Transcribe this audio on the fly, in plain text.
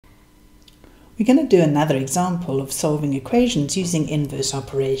We're going to do another example of solving equations using inverse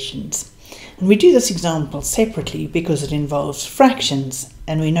operations. And we do this example separately because it involves fractions,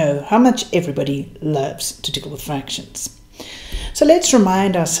 and we know how much everybody loves to deal with fractions. So let's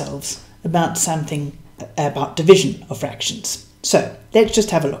remind ourselves about something about division of fractions. So let's just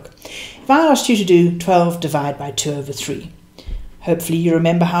have a look. If I asked you to do 12 divided by 2 over 3, hopefully you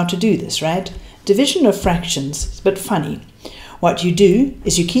remember how to do this, right? Division of fractions is a bit funny. What you do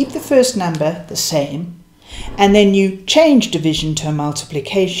is you keep the first number the same, and then you change division to a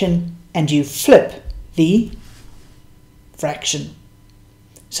multiplication, and you flip the fraction.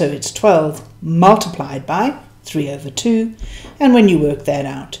 So it's 12 multiplied by 3 over 2, and when you work that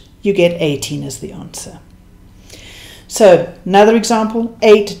out, you get 18 as the answer. So another example,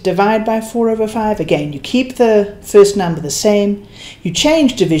 8 divided by 4 over 5. Again, you keep the first number the same, you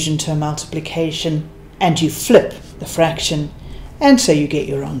change division to a multiplication, and you flip the fraction, and so you get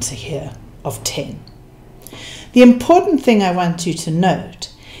your answer here of 10. The important thing I want you to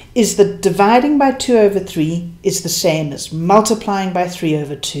note is that dividing by 2 over 3 is the same as multiplying by 3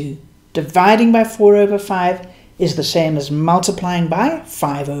 over 2. Dividing by 4 over 5 is the same as multiplying by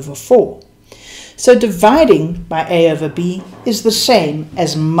 5 over 4. So dividing by a over b is the same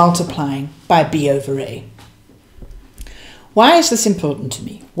as multiplying by b over a. Why is this important to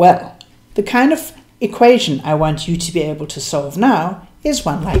me? Well, the kind of equation I want you to be able to solve now is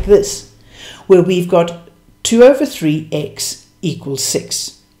one like this, where we've got 2 over 3x equals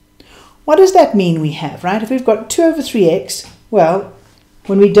 6. What does that mean we have, right? If we've got 2 over 3x, well,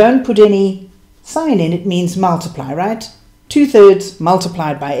 when we don't put any sign in, it means multiply, right? 2/3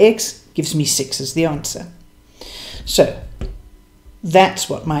 multiplied by x gives me 6 as the answer. So that's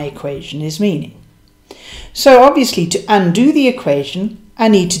what my equation is meaning. So obviously, to undo the equation, I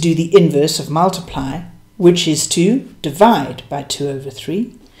need to do the inverse of multiply, which is to divide by 2 over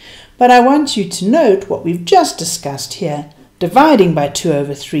 3. But I want you to note what we've just discussed here. Dividing by 2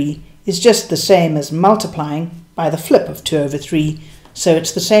 over 3 is just the same as multiplying by the flip of 2 over 3, so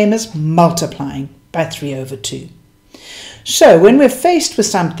it's the same as multiplying by 3 over 2. So when we're faced with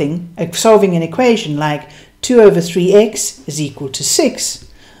something, solving an equation like 2 over 3x is equal to 6,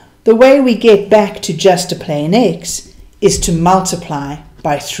 the way we get back to just a plain x is to multiply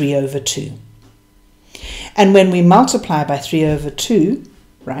by 3 over 2. And when we multiply by 3 over 2,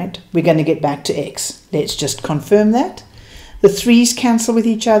 right, we're going to get back to x. Let's just confirm that. The 3's cancel with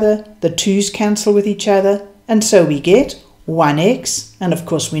each other, the 2's cancel with each other, and so we get 1x, and of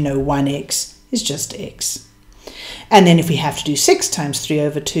course we know 1x is just x. And then if we have to do 6 times 3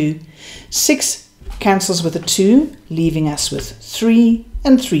 over 2, 6 cancels with a 2, leaving us with 3,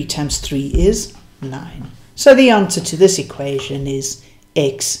 and 3 times 3 is 9. So the answer to this equation is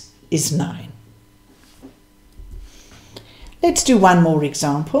x is 9. Let's do one more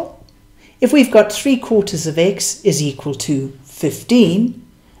example. If we've got 3/4 of x is equal to 15,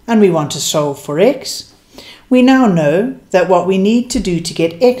 and we want to solve for x, we now know that what we need to do to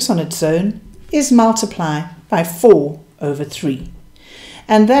get x on its own is multiply by 4 over 3.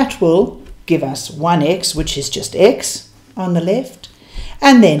 And that will give us 1x, which is just x on the left,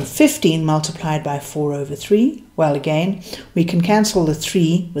 and then 15 multiplied by 4 over 3. Well, again, we can cancel the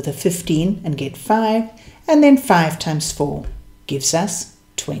 3 with a 15 and get 5, and then 5 times 4 gives us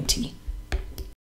 20.